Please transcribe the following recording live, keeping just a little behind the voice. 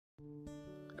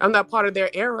I'm not part of their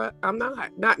era. I'm not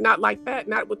like that.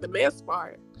 Not with the mess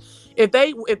part. If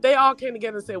they all came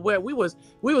together and said, well, we was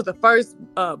the first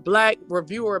black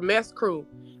reviewer mess crew,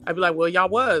 I'd be like, well, y'all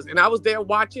was, and I was there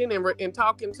watching and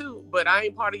talking too, but I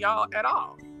ain't part of y'all at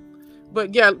all.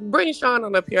 But yeah, bring Sean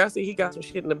on up here. I see he got some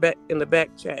shit in the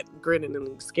back chat, grinning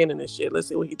and skinning and shit. Let's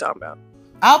see what he talking about.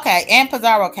 Okay, and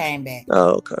Pizarro came back.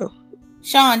 Oh, okay.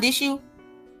 Sean, this you?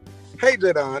 Hey,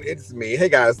 Jadon, it's me. Hey,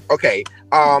 guys. Okay.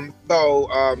 So,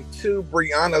 to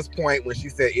Brianna's point when she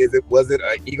said, was it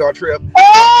an ego trip?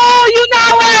 Oh, you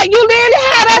know what? You literally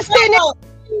had us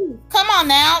sitting. Come on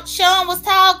now. Sean was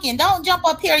talking. Don't jump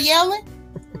up here yelling.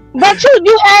 But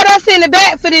you had us in the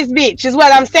back for this bitch, is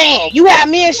what I'm saying. You had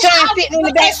me and Sean sitting in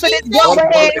the back for this bitch. Hold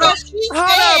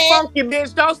up, funky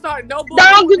bitch. Don't start no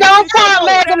bullshit. Don't talk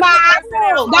Megamind.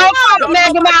 Don't talk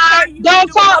Megamind. Don't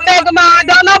talk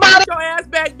Megamind. Don't nobody. Your ass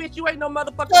back, bitch. You ain't no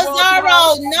motherfucker.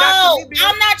 Pizarro, no.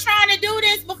 I'm not trying to do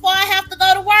this before I have to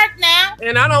go to work now.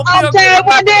 And I don't feel okay,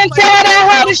 well then tell that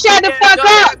hoe to shut the fuck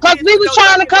up, because we was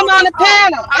trying to come on the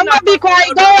panel. I'm gonna be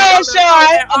quiet. Go ahead,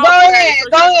 Sean. Go ahead.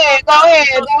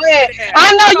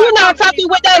 I know you not talking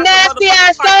with that nasty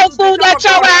ass soul food that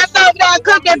your ass over there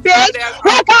cooking, bitch.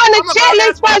 What kind of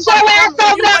chitlins was your ass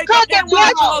over there cooking,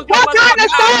 bitch? What kind of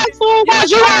soul food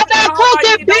was you out there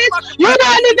cooking, bitch? You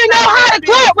don't even know how to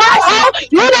cook, right, ho?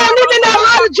 You don't even know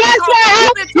how to dress, right,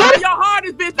 ho? You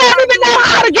don't even know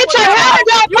how to get your hair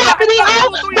done properly,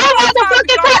 ho? Don't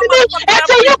motherfucking tell me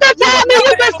until you can tell me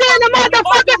you can send the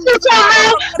motherfucking future,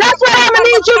 ho? That's what I'm gonna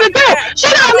need you to do. She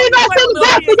don't leave us in the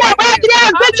back for your raggedy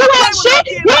ass bitch. You ain't shit.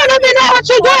 You don't even know what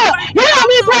you do. You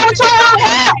don't even play with your own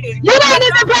hair. You don't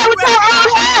even play with your own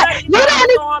hair. You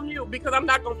don't even on mute because I'm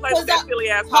not gonna play with that silly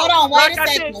ass. Hold on, wait a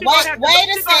second. Wait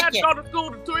a second. Go to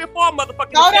school to 3 or 4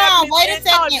 motherfucking. Hold on, wait a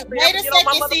second.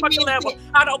 See me.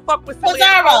 I don't fuck with silly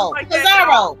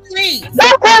Pizarro, please.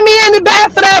 Don't put me in the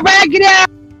back for that raggedy ass.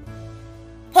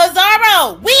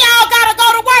 Pizarro, we all gotta go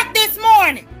to work this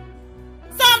morning.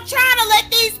 So I'm trying to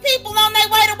let these people on their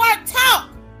way to work talk.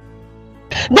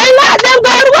 They let them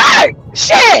go to work.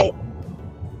 Shit.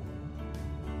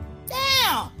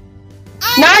 Damn.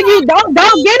 Now you don't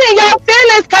get in your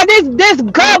feelings, cause this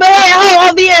girl head hoe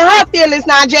over here in her feelings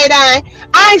now, Jadine.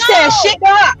 I ain't saying shit to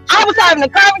her. I was having a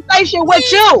conversation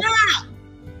with you.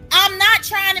 I'm not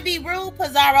trying to be rude,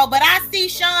 Pizarro, but I see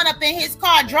Sean up in his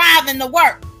car driving to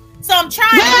work. So I'm trying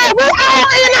to. We all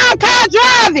in our car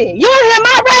driving. You hear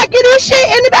my raggedy shit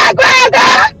in the background,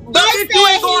 girl? But you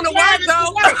ain't going to work,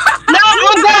 though. No, I'm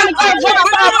going to go drop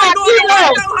off my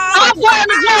kilos. I'm going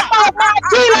to drop off my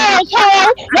kilos,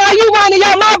 hoe. While you running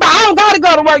your mouth, I don't got to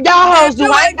go to work. Y'all hoes do.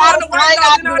 I ain't got to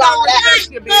do all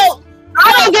that. I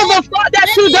don't give a fuck that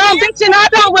you dumb bitch, and I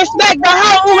don't respect the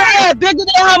hoe who had bigger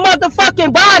than her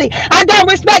motherfucking body. I don't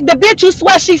respect the bitch who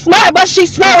swear she smart, but she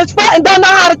smell as fuck and don't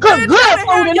know how to cook good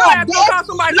food enough, bitch.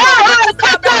 Know how to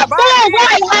cook that food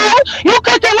right, hoe. You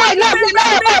cooking like nothing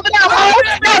else over there, hoe.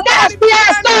 That nasty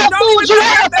ass soul food you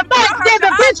had for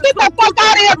Thanksgiving, bitch. Get the fuck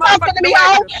out of here talking to me,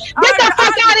 hoe. Get the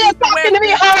fuck out of here talking to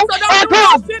me, hoe. And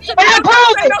prove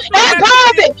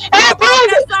it.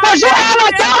 Cause you act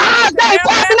like your eyes ain't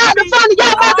popping out the front of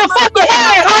your motherfucking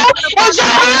head, ho. Is your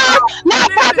eyes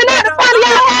not popping out the front of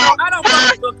your head?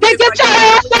 Get your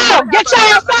ass out. Get your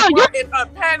ass out. You in a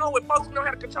panel with folks who know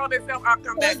how to control themselves. I'll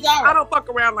come back. I don't fuck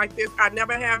around like this. I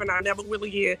never have, and I never will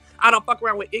again. I don't fuck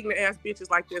around with ignorant ass bitches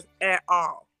like this at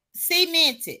all.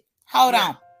 Cemented. Hold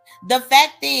on. The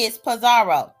fact is,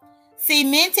 Pizarro,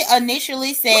 Cemented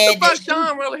initially said. What the fuck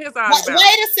Sean rolling his eyes about?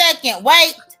 Wait a second.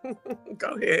 Wait. Go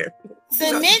ahead.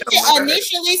 Cemented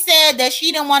initially said that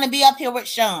she didn't want to be up here with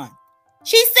Sean.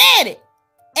 She said it.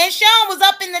 And Sean was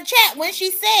up in the chat when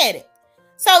she said it.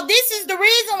 So this is the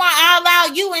reason why I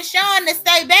allow you and Sean to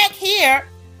stay back here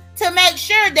to make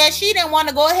sure that she didn't want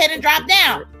to go ahead and drop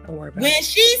down. When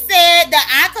she said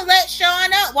that I could let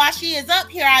Sean up while she is up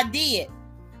here, I did.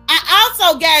 I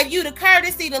also gave you the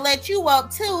courtesy to let you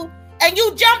up too. And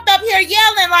you jumped up here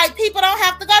yelling like people don't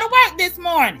have to go to work this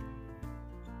morning.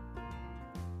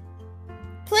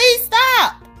 Please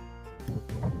stop.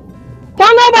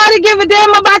 Don't nobody give a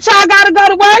damn about y'all gotta go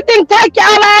to work. Then take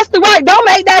y'all ass to work. Don't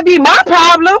make that be my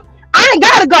problem. I ain't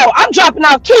gotta go. I'm dropping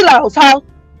off kilos, ho.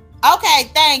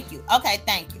 Okay, thank you.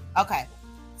 Okay.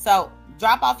 So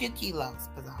drop off your kilos.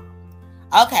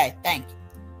 Okay, thank you.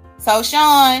 So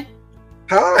Sean.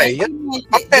 Hi.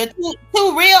 The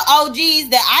two real OGs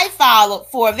that I followed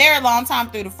for a very long time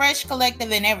through the Fresh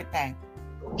Collective and everything.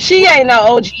 She ain't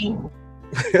no OG.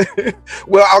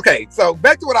 Well, okay, so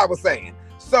back to what I was saying.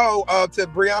 So to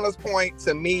Brianna's point,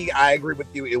 to me, I agree with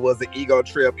you. It was an ego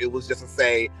trip. It was just to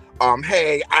say,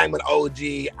 hey, I'm an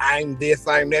OG, I'm this,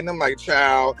 I'm that. And I'm like,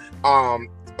 child,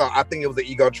 so I think it was an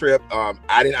ego trip.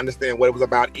 I didn't understand what it was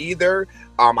about either.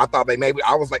 I thought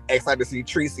I was like excited to see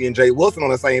Tracy and Jay Wilson on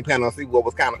the same panel and see what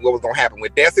was going to happen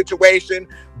with their situation.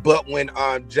 But when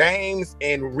James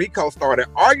and Rico started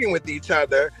arguing with each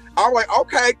other, I was like,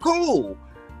 okay, cool.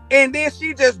 And then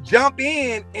she just jumped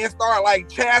in and started like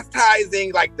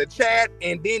chastising like the chat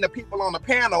and then the people on the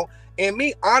panel. And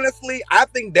me, honestly, I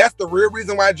think that's the real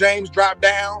reason why James dropped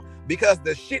down, because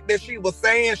the shit that she was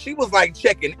saying, she was like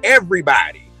checking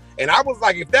everybody. And I was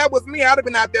like, if that was me, I'd have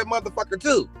been out there motherfucker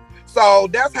too. So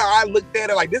that's how I looked at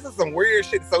it. Like, this is some weird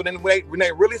shit. So then when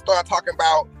they really started talking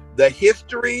about the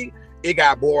history, it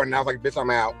got boring. And I was like, bitch, I'm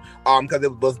out. Because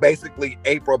it was basically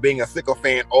April being a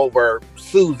sycophant over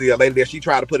Susie, a lady that she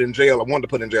tried to put in jail or wanted to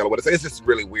put in jail or whatever. It's just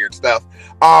really weird stuff.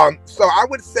 So I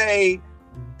would say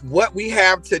what we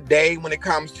have today when it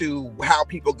comes to how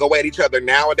people go at each other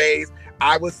nowadays,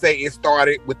 I would say it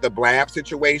started with the Blab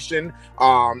situation.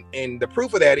 And the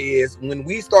proof of that is when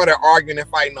we started arguing and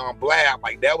fighting on Blab,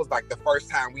 like that was like the first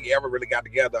time we ever really got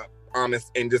together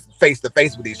and just face to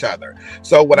face with each other.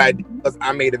 So what I did was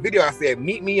I made a video. I said,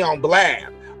 meet me on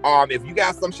Blab. If you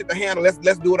got some shit to handle,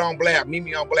 let's do it on Blab. Meet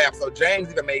me on Blab. So James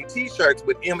even made t-shirts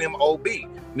with MMOB,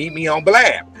 meet me on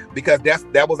Blab, because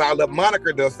that was our little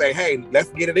moniker to say, hey, let's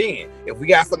get it in. If we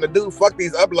got something to do, fuck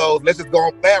these uploads. Let's just go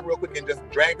on Blab real quick and just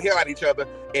drag the hell out of each other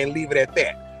and leave it at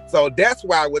that. So that's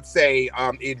why I would say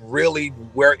it really,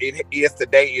 where it is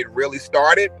today, it really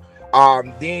started.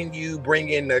 Then you bring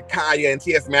in the Kaya and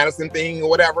T.S. Madison thing or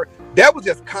whatever. That was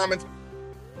just commentary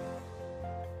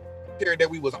that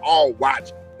we was all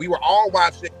watching. We were all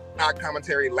watching our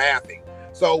commentary laughing.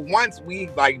 So once we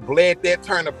like bled that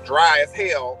turnip dry as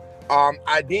hell,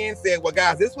 I then said, well,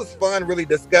 guys, this was fun really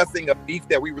discussing a beef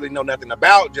that we really know nothing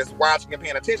about, just watching and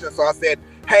paying attention. So I said,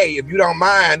 hey, if you don't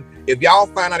mind, if y'all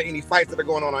find out any fights that are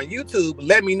going on YouTube,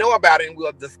 let me know about it and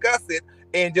we'll discuss it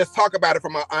and just talk about it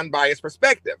from an unbiased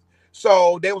perspective.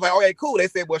 So they was like, okay, cool. They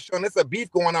said, well, Sean, there's a beef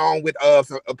going on with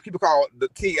some people called the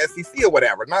TSCC or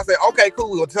whatever. And I said, okay, cool.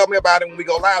 Well, tell me about it when we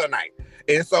go live tonight.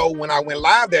 And so when I went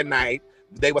live that night,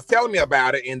 they was telling me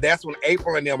about it. And that's when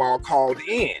April and them all called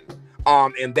in.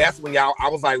 And that's when I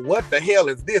was like, what the hell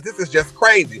is this? This is just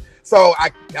crazy. So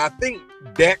I think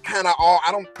that kind of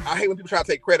I hate when people try to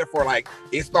take credit for like,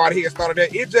 it started here, it started there.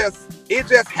 It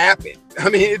just happened. I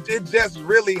mean, it just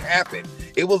really happened.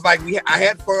 It was like, I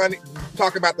had fun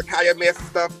talking about the Kaya mess and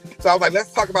stuff. So I was like,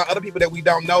 let's talk about other people that we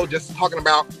don't know, just talking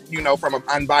about, from an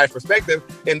unbiased perspective.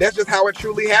 And that's just how it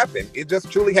truly happened. It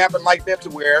just truly happened like that, to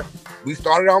where we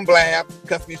started on Blab,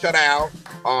 cussing each other out.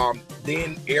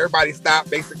 Then everybody stopped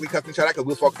basically cussing each other out because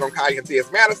we were focused on Kaya and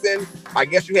T.S. Madison. I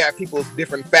guess you have people's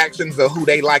different factions of who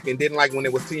they liked and didn't like. When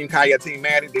it was Team Kaya, Team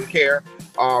Maddie, didn't care.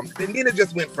 And then it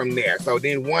just went from there. So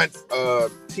then once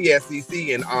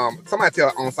TSCC and somebody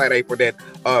tell on site April that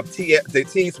the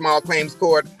Team Small Claims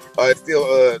Court is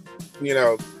still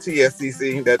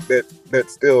TSCC,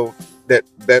 that's still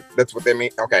that's what they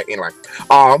mean. Okay, anyway.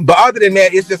 But other than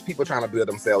that, it's just people trying to build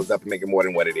themselves up and make it more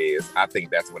than what it is. I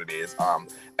think that's what it is.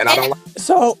 And I don't like.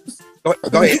 So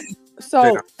go ahead.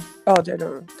 So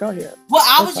Jada, go ahead. Well,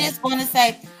 I was just going to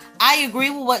say, I agree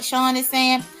with what Sean is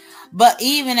saying, but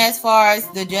even as far as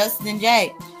the Justin Jay,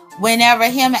 whenever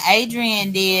him and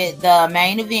Adrian did the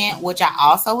main event, which I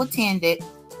also attended,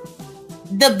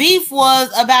 the beef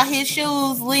was about his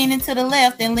shoes leaning to the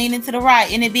left and leaning to the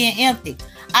right and it being empty.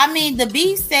 I mean, the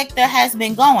beef sector has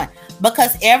been going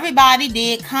because everybody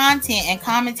did content and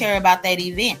commentary about that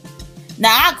event. Now,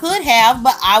 I could have,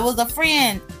 but I was a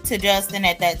friend to Justin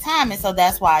at that time, and so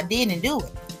that's why I didn't do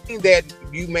it. That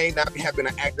you may not have been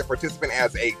an active participant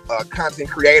as a content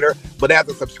creator, but as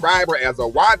a subscriber, as a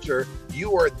watcher, you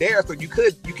were there, so you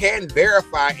can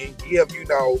verify and give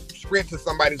strength to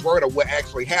somebody's word of what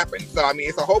actually happened. So I mean,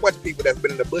 it's a whole bunch of people that's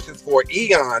been in the bushes for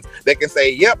eons that can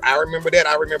say, yep, I remember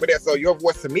that. So your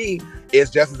voice to me is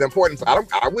just as important. So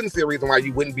I wouldn't see a reason why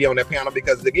you wouldn't be on that panel,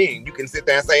 because again, you can sit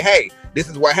there and say, hey, this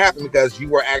is what happened because you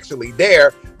were actually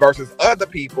there, versus other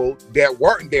people that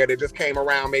weren't there that just came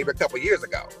around maybe a couple years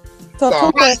ago.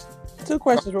 So two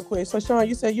questions real quick. So Sean,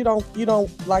 you said you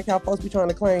don't like how folks be trying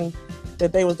to claim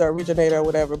that they was the originator or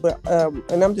whatever, but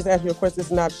and I'm just asking you a question.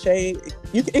 It's not shade.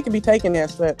 It can be taken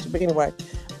as such. But anyway,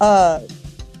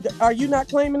 are you not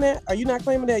claiming that? Are you not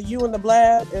claiming that you and the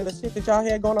Blab and the shit that y'all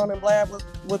had going on in Blab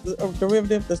was the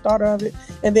derivative, the starter of it?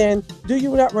 And then, do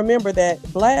you not remember that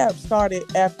Blab started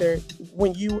after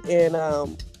when you and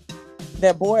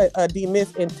that boy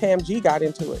D-Miss and Tam G got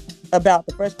into it about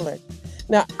the Fresh Collective?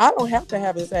 Now, I don't have to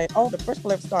have it say, oh, the Fresh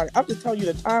Collective started. I'm just telling you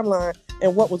the timeline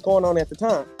and what was going on at the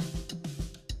time.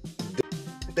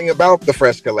 anything about the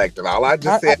Fresh Collective. All I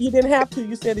just said, you didn't have to.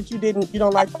 You said that you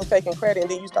don't like folks taking credit,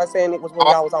 and then you start saying it was when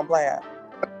y'all was on Blab.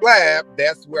 Blab,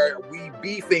 that's where we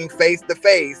beefing face to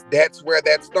face. That's where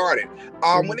that started.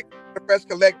 When it comes to the Fresh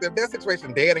Collective, that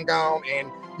situation dead and gone, and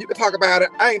you can talk about it.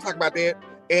 I ain't talking about that.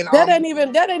 And that ain't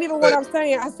even what I'm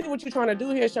saying. I see what you're trying to do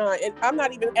here, Sean. And I'm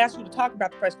not even asking you to talk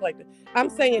about the Fresh Collective. I'm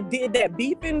saying, did that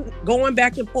beefing going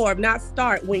back and forth not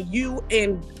start when you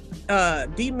and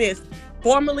D-Miss,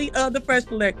 formerly of the Fresh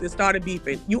Collective, started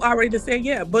beefing? You already just said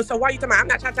yeah. But so why are you talking about? I'm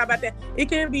not trying to talk about that. It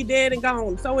can be dead and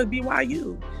gone. So is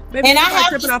BYU. Baby, and I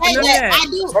have to say that I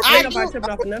do. Tripping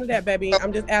off of none of that, baby.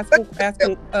 I'm just asking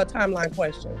timeline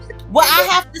questions. Well, I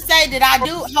have to say that I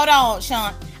do. Hold on,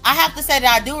 Sean. I have to say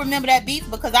that I do remember that beef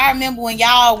because I remember when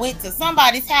y'all went to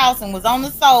somebody's house and was on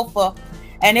the sofa,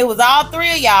 and it was all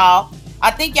three of y'all. I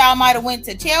think y'all might have went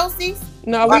to Chelsea's.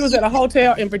 No, we was at a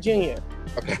hotel in Virginia.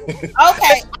 Okay,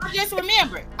 I just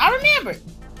remember it. I remember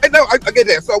it. No, I get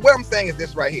that. So what I'm saying is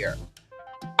this right here.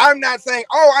 I'm not saying,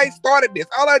 oh, I started this.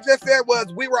 All I just said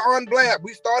was we were on Blab.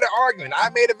 We started arguing.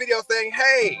 I made a video saying,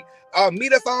 hey,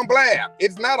 meet us on Blab.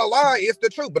 It's not a lie. It's the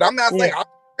truth. But I'm not saying I'm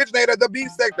the originator of the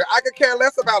beef sector. I could care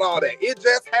less about all that. It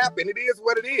just happened. It is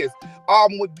what it is.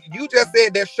 You just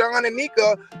said that Sean and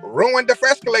Nika ruined the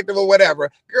Fresh Collective or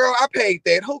whatever. Girl, I paid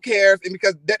that. Who cares? And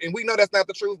and we know that's not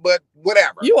the truth, but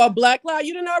whatever. You a black lie.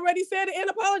 You didn't already said it and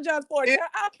apologize for it.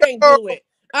 I can't do it.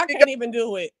 I can't even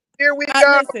do it. Here we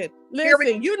go.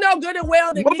 Listen. You know good and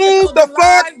well that Move the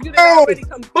fuck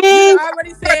you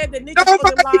already said that Nika told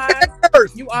them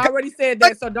lies. You already said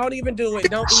that, so don't even do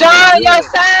it. Don't. Sean, your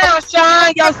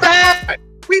sound.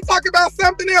 We talk about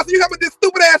something else. You have this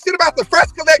stupid ass shit about the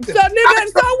Fresh Collective. So nigga,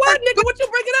 so what, nigga? What you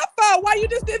bringing up for? Why you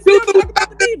just didn't talk about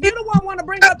the beef? You the one want to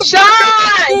bring up the Sean,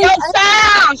 your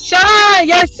sound. Sean,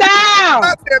 your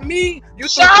sound. Me, you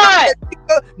Sean.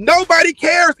 Nobody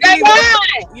cares.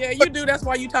 Yeah, you do. That's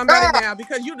why you talking about it now,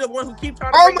 because you the one who keep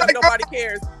trying to bring up nobody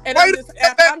cares. And I'm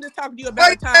just talking to you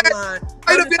about a timeline.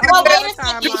 And in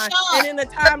the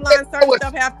timeline, certain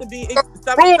stuff have to be,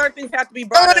 certain things have to be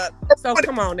brought up. So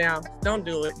come on now, don't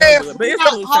do it. Don't do it. But it's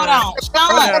cool. Hold on,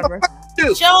 Sean.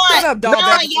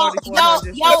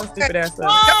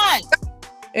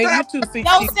 And you too see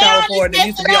for it. It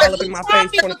used to be all up in my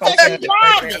face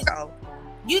 24/7.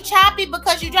 You choppy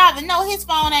because you driving. No, his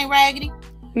phone ain't raggedy.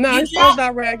 No, his phone's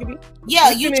not raggedy. Yeah,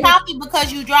 you choppy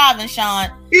because you driving, Sean.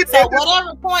 So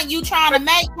whatever point you trying to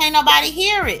make, can't nobody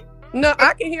hear it. No,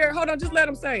 I can hear it. Hold on, just let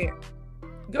him say it.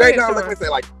 Go ahead, Sean. let me say,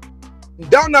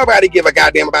 don't nobody give a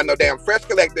goddamn about no damn Fresh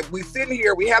Collective. We sitting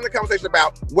here, we having a conversation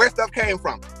about where stuff came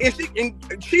from. And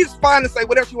she's fine to say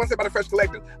whatever she wants to say about the Fresh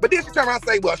Collective. But then she turn around and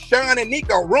say, well, Sean and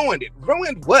Nico ruined it.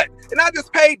 Ruined what? And I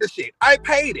just paid the shit. I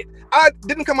paid it. I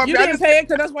didn't come up here. You didn't pay it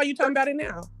because that's why you talking about it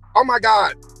now. Oh my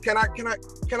God. Can I?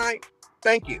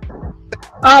 Thank you.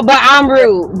 Oh, but I'm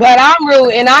rude.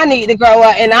 And I need to grow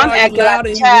up. And I'm acting like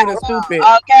a child. Stupid.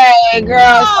 Okay,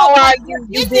 girl. So are you?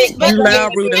 You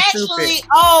loud, rude, and stupid. Actually,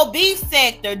 all beef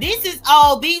sector. This is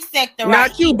all beef sector.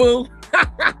 Not you, boo.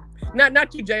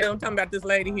 Not you, Jay. I'm talking about this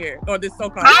lady here, or this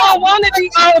so-called. I don't want to be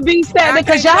all beef sector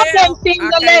because y'all can't seem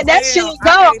to let that shit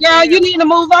go, girl. You need to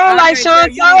move on, like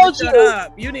Sean told you.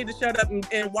 You need to shut up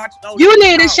and watch those. You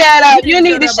need to shut up. You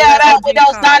need to shut up with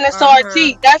those dinosaur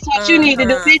teeth. That's what you need to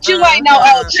do, bitch. You ain't no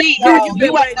OG.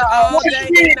 You ain't no OG.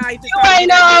 You ain't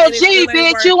no OG,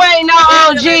 bitch. You ain't no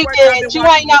OG, bitch. You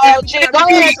ain't no OG. Go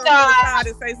ahead, Sean.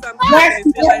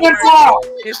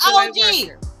 OG.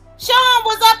 Sean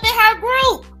was up in her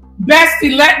group.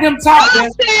 Bestie, let them talk. I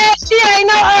said she ain't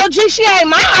no OG. She ain't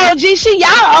my OG. She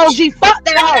y'all OG. Fuck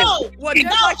that hoe. Well, just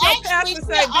like your pastor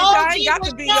said, bitch, I ain't got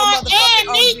to be your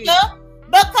motherfucking OG.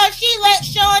 Because she let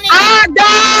Sean in. I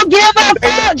don't give a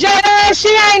fuck, Jada. She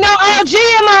ain't no OG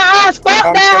in my eyes. Fuck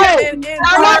that hoe.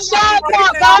 I'm not Sean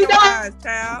Park. I'm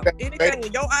done. Anything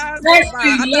in your eyes, I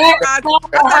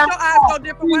thought your eyes go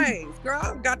different ways. Girl, I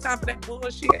don't got time for that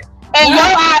bullshit. And your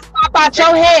eyes pop out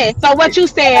your head. So what you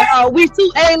saying? Oh, we two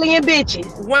alien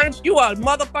bitches. Once you a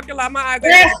motherfucking like my eyes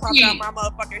ain't pop out my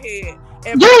motherfucking head.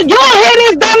 You don't hear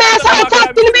this dumbass hoe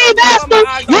talking to me, bastard.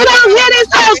 You don't hear this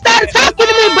hoe start talking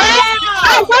to me, bro.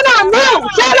 I went on mute.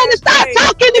 Tell her to stop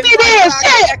talking to me then,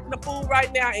 shit. Acting the fool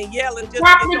right now and yelling just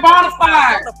properly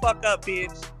bonafide. Shut the fuck up,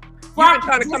 bitch. You've been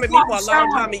trying to come at me for a long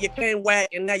time and you came whack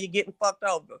and now you're getting fucked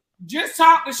over. Just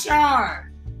talk to Sean.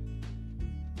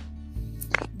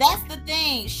 That's the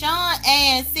thing. Sean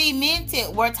and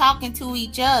Cemented were talking to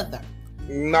each other.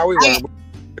 No, we weren't.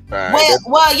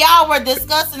 Well, y'all were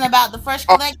discussing about the Fresh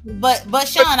Collective, but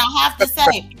Sean, I have to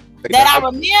say that I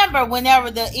remember whenever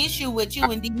the issue with you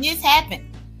and this happened.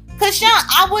 Cause Sean,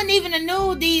 I wouldn't even have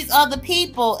knew these other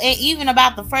people and even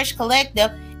about the Fresh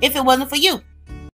Collective if it wasn't for you.